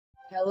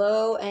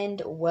Hello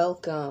and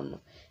welcome.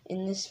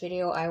 In this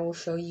video I will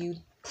show you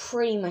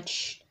pretty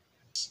much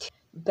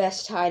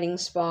best hiding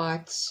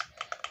spots,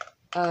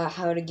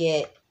 how to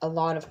get a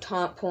lot of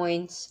taunt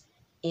points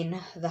in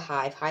the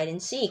Hive Hide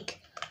and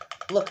Seek.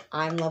 Look,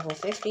 I'm level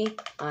 50,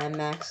 I'm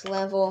max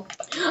level.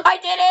 I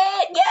did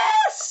it!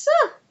 Yes!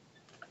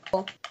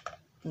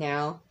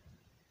 Now,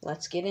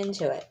 let's get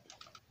into it.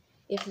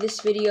 If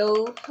this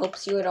video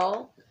helps you at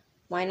all,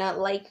 why not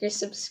like or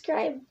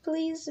subscribe,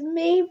 please?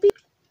 Maybe.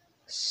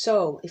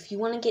 So, if you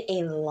want to get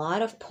a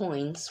lot of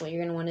points, what you're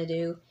going to want to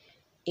do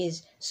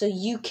is, so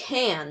you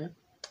can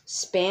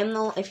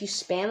spam if you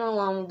spam the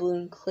llama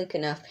balloon quick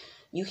enough,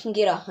 you can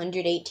get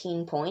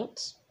 118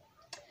 points.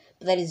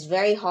 But that is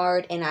very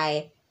hard, and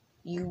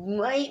you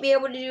might be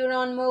able to do it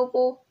on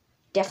mobile.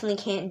 Definitely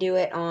can't do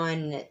it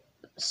on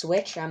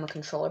Switch. I'm a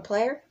controller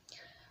player.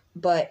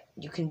 But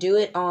you can do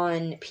it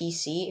on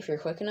PC if you're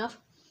quick enough.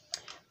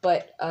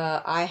 But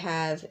I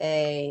have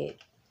a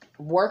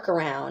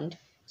workaround,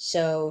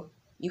 so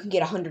you can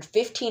get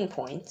 115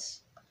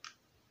 points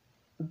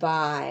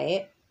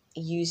by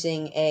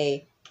using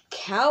a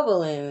cow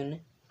balloon,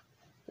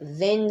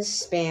 then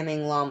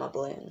spamming llama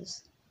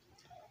balloons.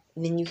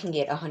 Then you can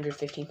get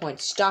 115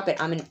 points. Stop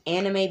it, I'm an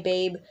anime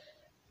babe.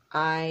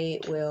 I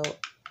will,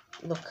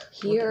 look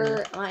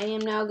here, I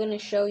am now going to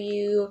show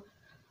you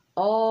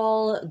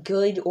all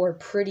good or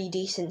pretty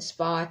decent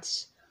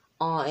spots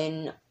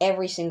on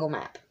every single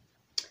map.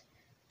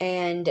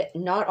 And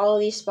not all of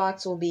these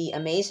spots will be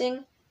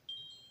amazing.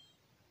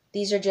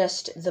 These are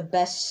just the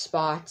best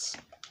spots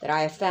that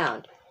I have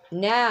found.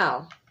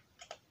 Now,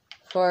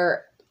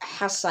 for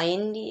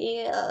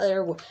Hasaindia,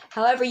 or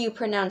however you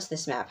pronounce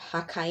this map,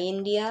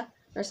 Hakaindia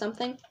or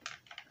something?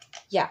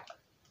 Yeah,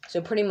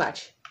 so pretty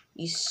much,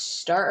 you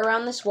start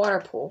around this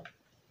water pool,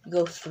 you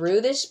go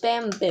through this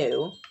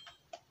bamboo,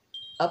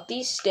 up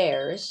these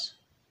stairs,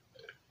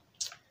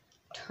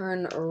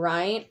 turn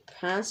right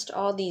past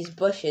all these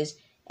bushes,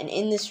 and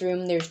in this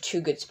room there's two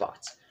good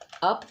spots.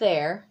 Up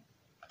there,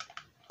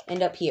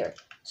 and up here.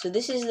 So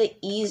this is the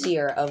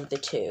easier of the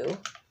two,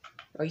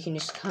 or you can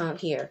just come up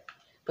here.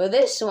 But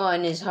this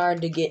one is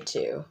hard to get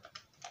to.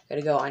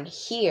 Gotta go on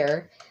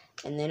here,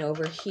 and then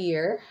over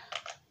here,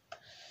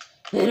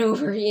 then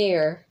over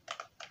here,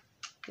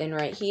 then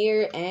right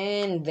here,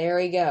 and there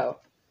we go.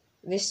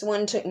 This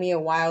one took me a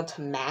while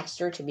to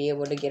master to be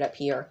able to get up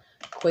here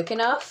quick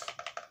enough,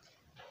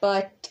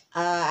 but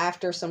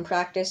after some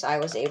practice I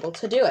was able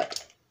to do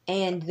it.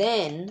 And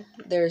then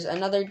there's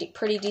another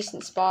pretty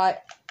decent spot.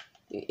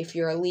 If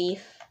you're a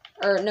leaf,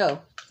 or no,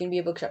 you can be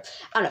a bookshop.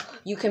 I don't know.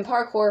 You can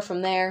parkour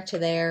from there to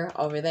there,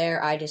 over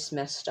there. I just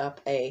messed up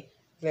a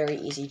very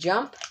easy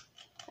jump.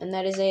 And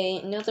that is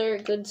another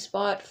good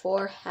spot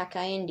for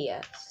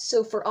Hakaindia.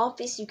 So for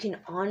office, you can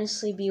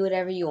honestly be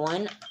whatever you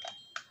want.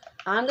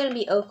 I'm going to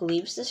be oak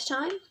leaves this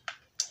time.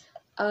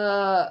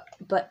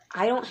 But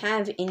I don't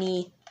have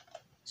any.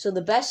 So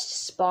the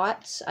best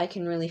spots I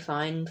can really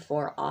find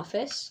for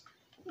office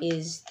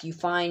is you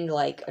find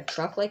like a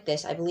truck like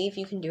this. I believe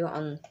you can do it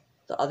on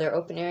the other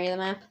open area of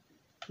the map.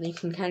 And you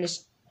can kind of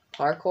just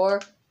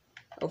parkour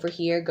over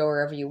here, go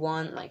wherever you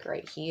want, like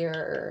right here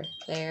or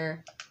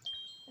there.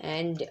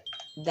 And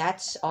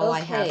that's all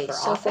I have for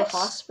office. For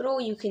hospital,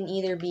 you can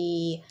either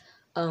be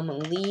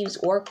leaves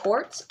or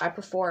quartz. I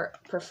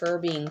prefer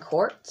being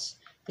quartz,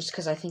 just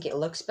because I think it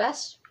looks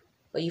best.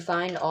 But you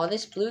find all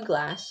this blue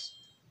glass.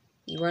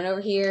 You run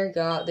over here,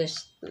 go out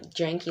this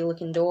janky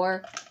looking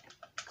door,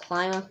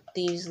 climb up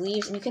these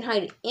leaves, and you can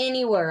hide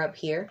anywhere up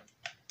here.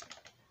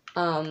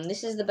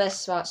 This is the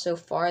best spot so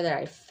far that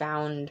I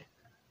found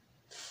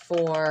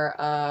for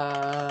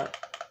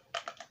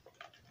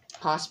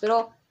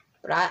hospital,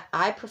 but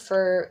I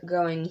prefer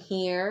going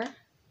here,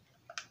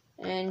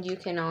 and you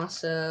can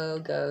also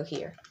go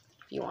here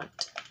if you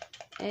want.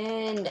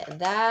 And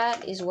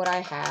that is what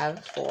I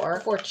have for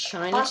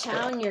Chinatown.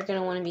 Hospital. You're going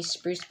to want to be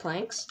spruce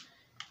planks.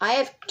 I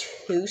have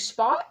two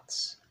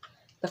spots.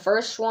 The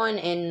first one,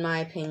 in my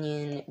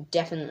opinion,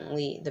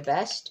 definitely the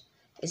best,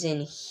 is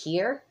in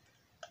here.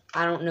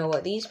 I don't know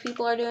what these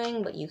people are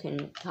doing, but you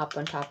can hop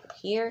on top of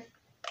here,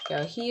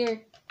 go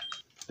here,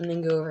 and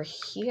then go over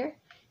here.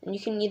 And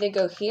you can either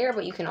go here,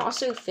 but you can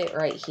also fit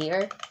right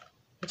here,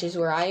 which is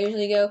where I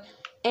usually go.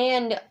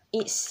 And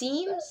it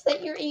seems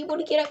that you're able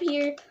to get up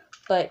here,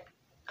 but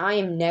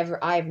I've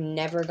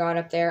never got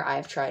up there.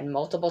 I've tried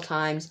multiple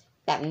times.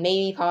 That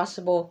may be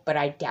possible, but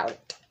I doubt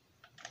it.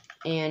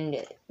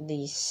 And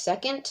the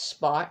second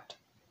spot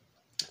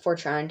for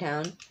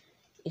Chinatown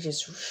is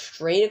just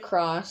straight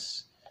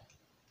across.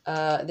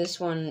 This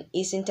one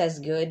isn't as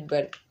good,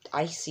 but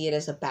I see it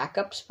as a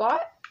backup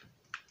spot.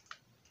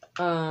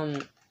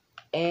 And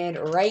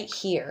right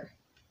here,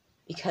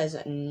 because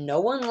no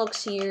one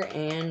looks here,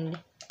 and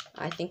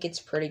I think it's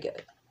pretty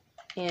good.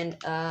 And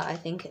I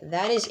think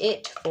that is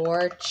it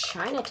for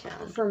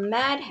Chinatown. For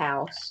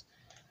Madhouse,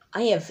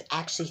 I have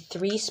actually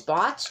 3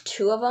 spots.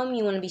 2 of them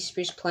you want to be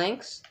spruce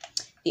planks.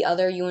 The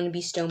other you want to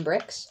be stone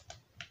bricks.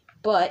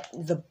 But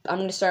I'm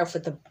going to start off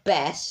with the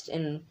best,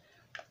 and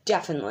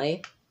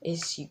definitely,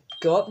 is you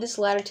go up this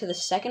ladder to the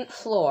second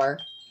floor.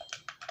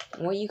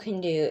 And what you can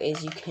do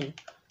is you can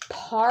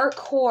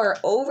parkour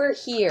over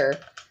here,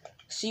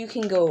 so you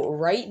can go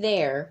right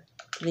there.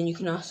 Then you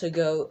can also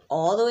go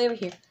all the way over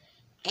here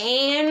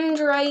and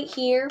right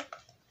here.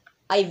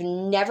 I've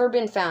never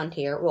been found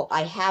here. Well,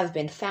 I have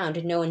been found,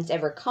 and no one's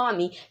ever caught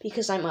me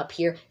because I'm up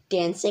here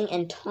dancing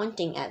and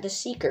taunting at the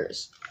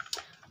Seekers.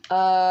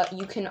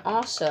 You can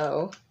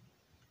also...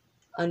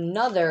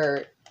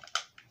 Another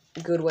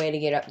good way to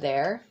get up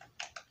there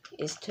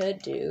is to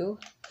do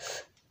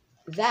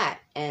that.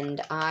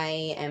 And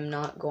I am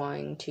not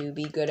going to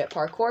be good at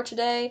parkour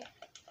today,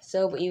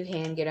 but you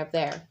can get up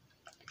there.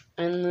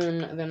 And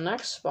then the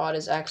next spot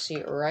is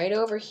actually right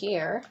over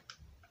here,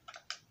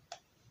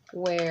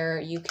 where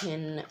you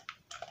can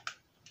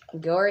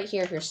go right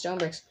here, your stone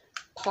bricks,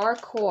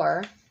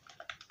 parkour.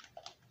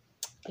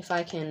 If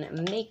I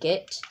can make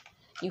it,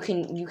 you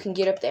can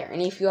get up there.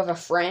 And if you have a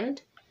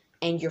friend,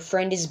 and your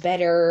friend is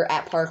better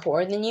at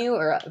parkour than you,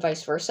 or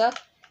vice versa,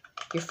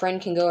 your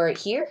friend can go right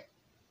here,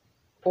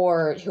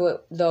 or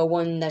the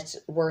one that's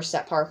worse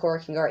at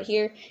parkour can go right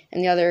here,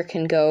 and the other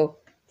can go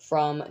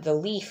from the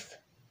leaf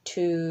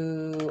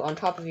to on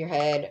top of your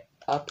head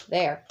up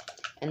there,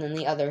 and then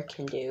the other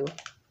can do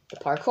the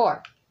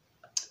parkour.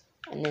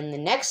 And then the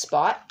next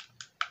spot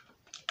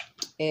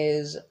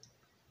is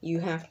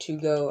you have to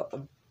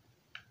go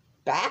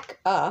back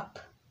up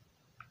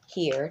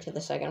here to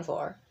the second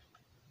floor,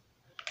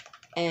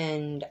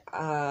 and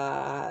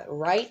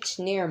right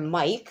near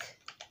Mike,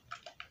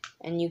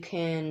 and you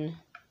can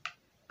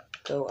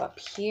go up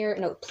here.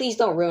 No, please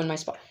don't ruin my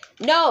spot.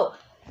 No!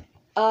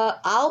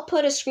 I'll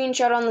put a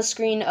screenshot on the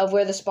screen of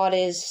where the spot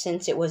is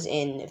since it was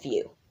in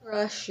view.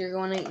 Rush, you're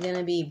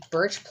gonna be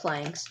birch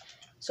planks.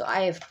 So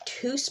I have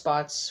 2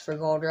 spots for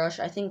Gold Rush.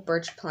 I think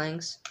birch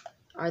planks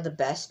are the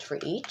best for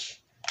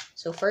each.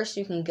 So first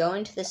you can go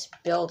into this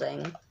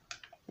building.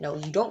 No,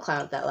 you don't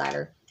climb up that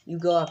ladder. You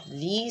go up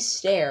these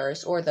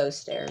stairs, or those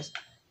stairs.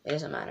 It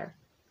doesn't matter.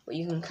 But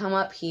you can come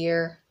up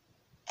here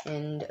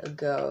and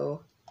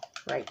go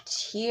right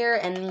here.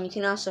 And then you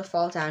can also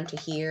fall down to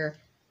here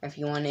if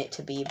you want it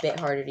to be a bit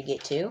harder to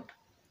get to.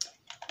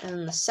 And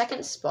then the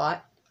second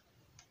spot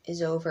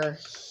is over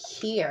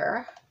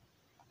here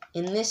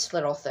in this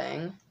little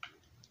thing.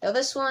 Now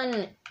this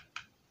one,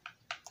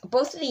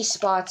 both of these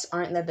spots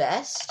aren't the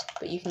best,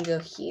 but you can go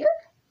here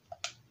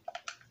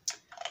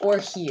or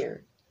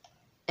here.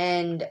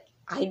 And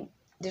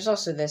there's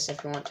also this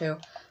if you want to,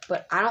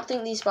 but I don't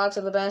think these spots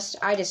are the best.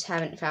 I just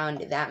haven't found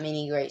that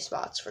many great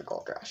spots for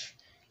Gold Rush.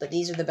 But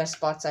these are the best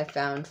spots I've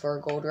found for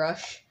Gold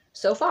Rush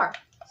so far.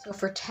 So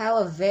for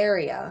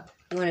Talaveria,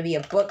 you want to be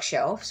a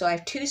bookshelf. So I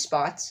have 2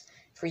 spots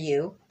for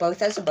you,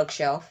 both as a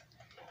bookshelf.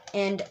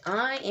 And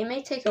it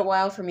may take a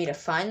while for me to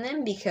find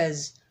them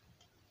because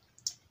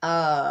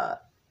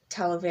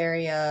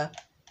Talaveria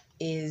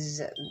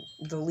is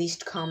the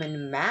least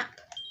common map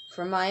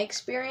from my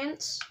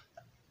experience.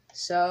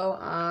 So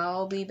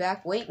I'll be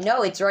back. Wait,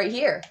 no, it's right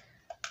here.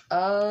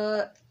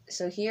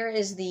 So here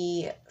is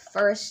the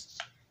first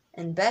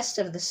and best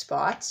of the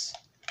spots.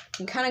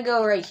 You can kind of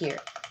go right here.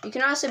 You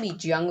can also be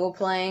jungle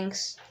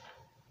planks,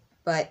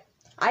 but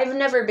I've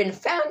never been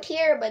found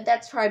here, but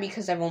that's probably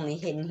because I've only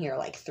hidden here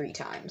like 3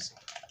 times.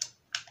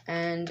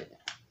 And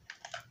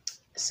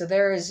so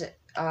there is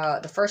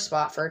the first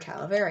spot for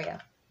Talaveria.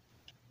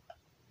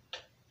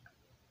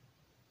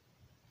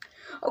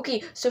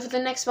 Okay, so for the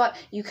next spot,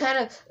 you kind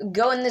of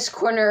go in this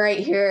corner right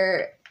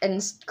here,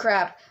 and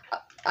crap,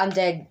 I'm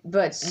dead.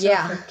 But so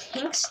yeah, for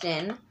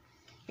Kingston,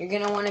 you're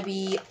going to want to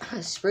be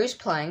spruce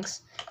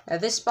planks. Now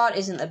this spot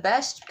isn't the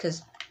best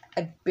because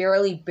I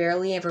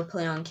barely ever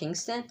play on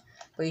Kingston.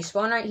 But you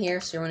spawn right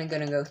here, so you're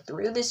going to go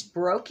through this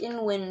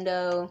broken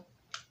window,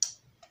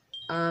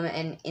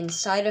 and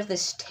inside of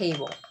this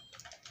table.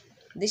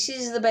 This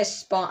is the best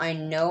spot I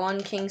know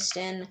on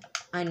Kingston.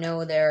 I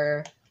know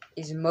there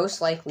is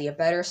most likely a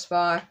better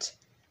spot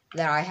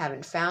that I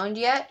haven't found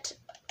yet.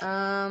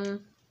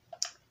 But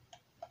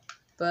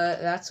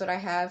that's what I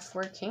have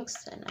for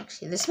Kingston.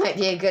 Actually, this might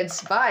be a good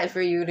spot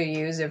for you to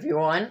use if you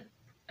want.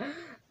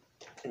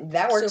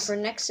 That works. So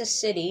for Nexus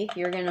City,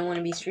 you're going to want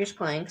to be spruce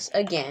planks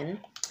again.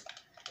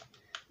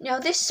 Now,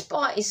 this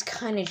spot is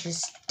kind of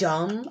just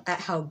dumb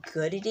at how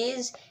good it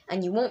is,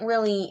 and you won't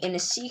really, in a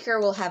Seeker,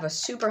 will have a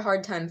super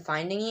hard time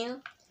finding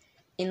you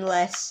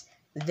unless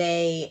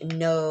they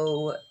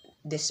know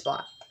this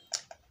spot.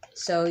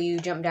 So you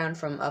jump down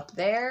from up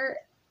there,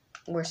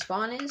 where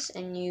spawn is,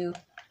 and you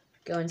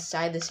go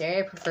inside this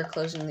area. I prefer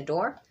closing the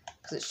door,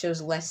 because it shows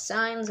less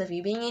signs of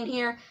you being in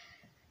here.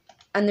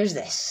 And there's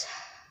this.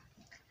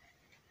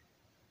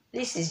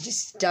 This is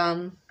just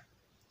dumb.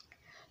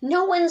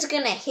 No one's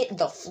gonna hit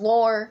the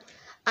floor.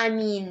 I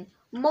mean,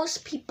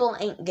 most people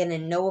ain't gonna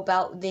know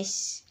about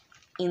this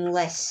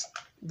unless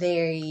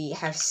they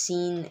have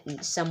seen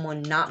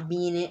someone not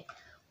be in it,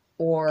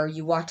 or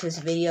you watch this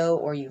video,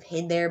 or you've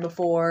hid there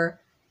before.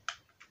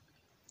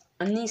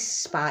 And this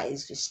spot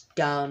is just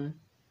dumb.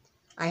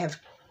 I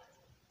have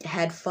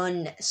had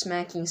fun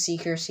smacking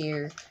Seekers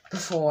here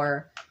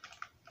before,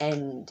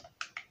 and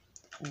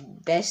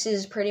this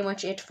is pretty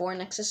much it for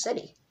Nexus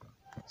City.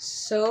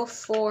 So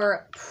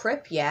for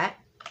Pripyat,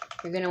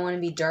 you're going to want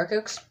to be Dark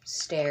Oak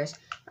Stairs.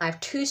 I have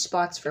 2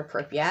 spots for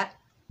Pripyat.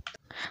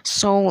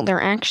 So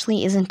there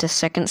actually isn't a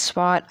second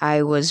spot.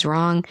 I was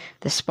wrong.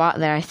 The spot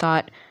that I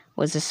thought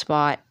was a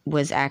spot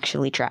was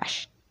actually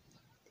trash.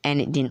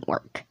 And it didn't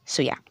work.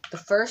 So yeah. The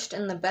first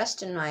and the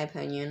best, in my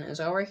opinion, is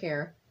over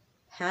here.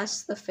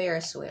 Past the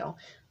Ferris wheel.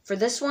 For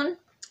this one,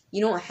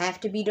 you don't have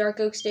to be Dark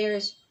Oak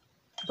Stairs.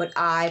 But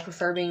I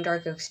prefer being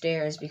Dark Oak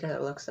Stairs because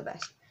it looks the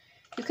best.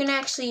 You can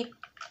actually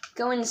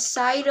go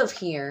inside of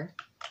here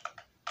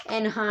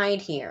and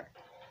hide here.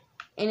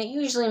 And it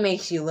usually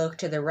makes you look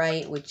to the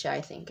right, which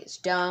I think is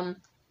dumb.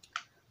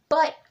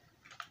 But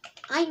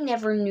I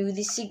never knew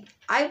this.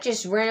 I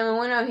just randomly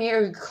went out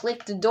here and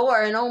clicked the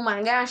door, and oh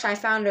my gosh, I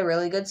found a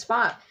really good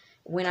spot.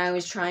 When I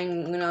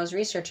was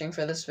researching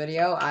for this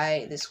video,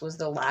 this was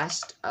the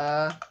last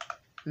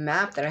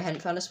map that I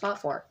hadn't found a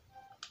spot for.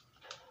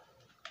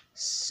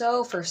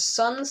 So for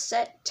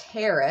Sunset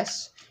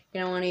Terrace,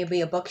 you're gonna want to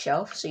be a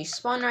bookshelf. So you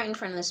spawn right in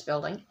front of this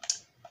building.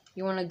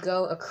 You want to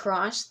go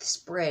across this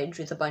bridge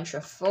with a bunch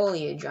of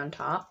foliage on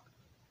top,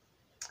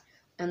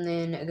 and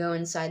then go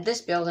inside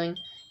this building.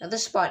 Now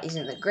this spot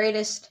isn't the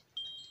greatest.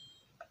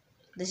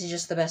 This is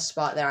just the best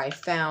spot that I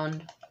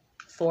found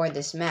for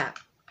this map.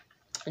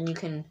 And you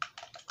can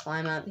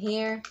climb up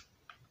here,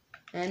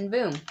 and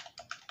boom.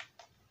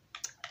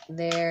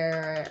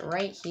 There,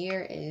 right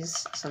here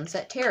is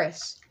Sunset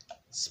Terrace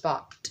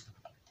spot.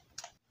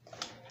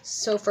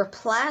 So for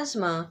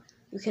Plasma,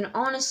 you can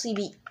honestly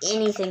be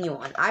anything you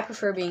want. I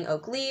prefer being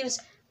Oak Leaves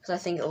because I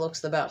think it looks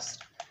the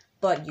best.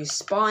 But you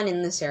spawn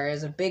in this area.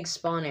 There's a big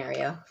spawn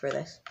area for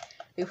this.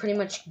 You pretty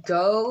much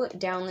go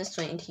down this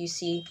way until you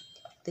see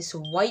this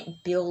white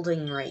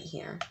building right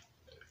here.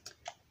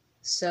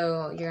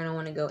 So you're going to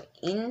want to go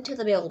into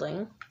the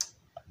building,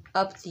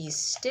 up these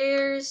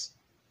stairs,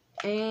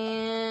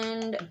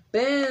 and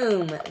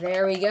boom!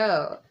 There we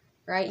go.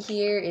 Right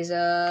here is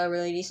a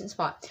really decent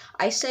spot.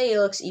 I say it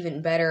looks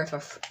even better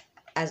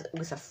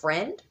with a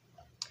friend.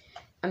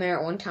 I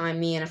remember one time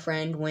me and a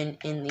friend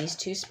went in these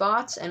 2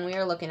 spots, and we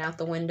were looking out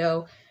the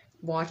window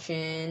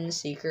watching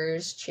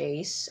Seekers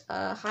chase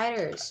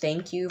hiders.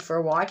 Thank you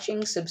for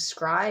watching.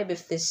 Subscribe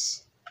if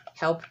this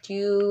helped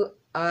you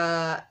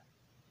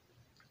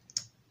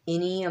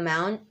any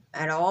amount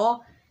at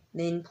all.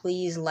 Then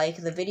please like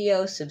the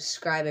video,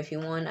 subscribe if you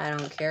want. I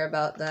don't care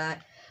about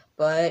that,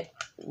 but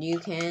you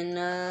can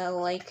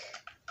like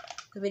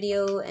the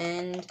video,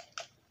 and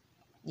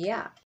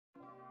yeah.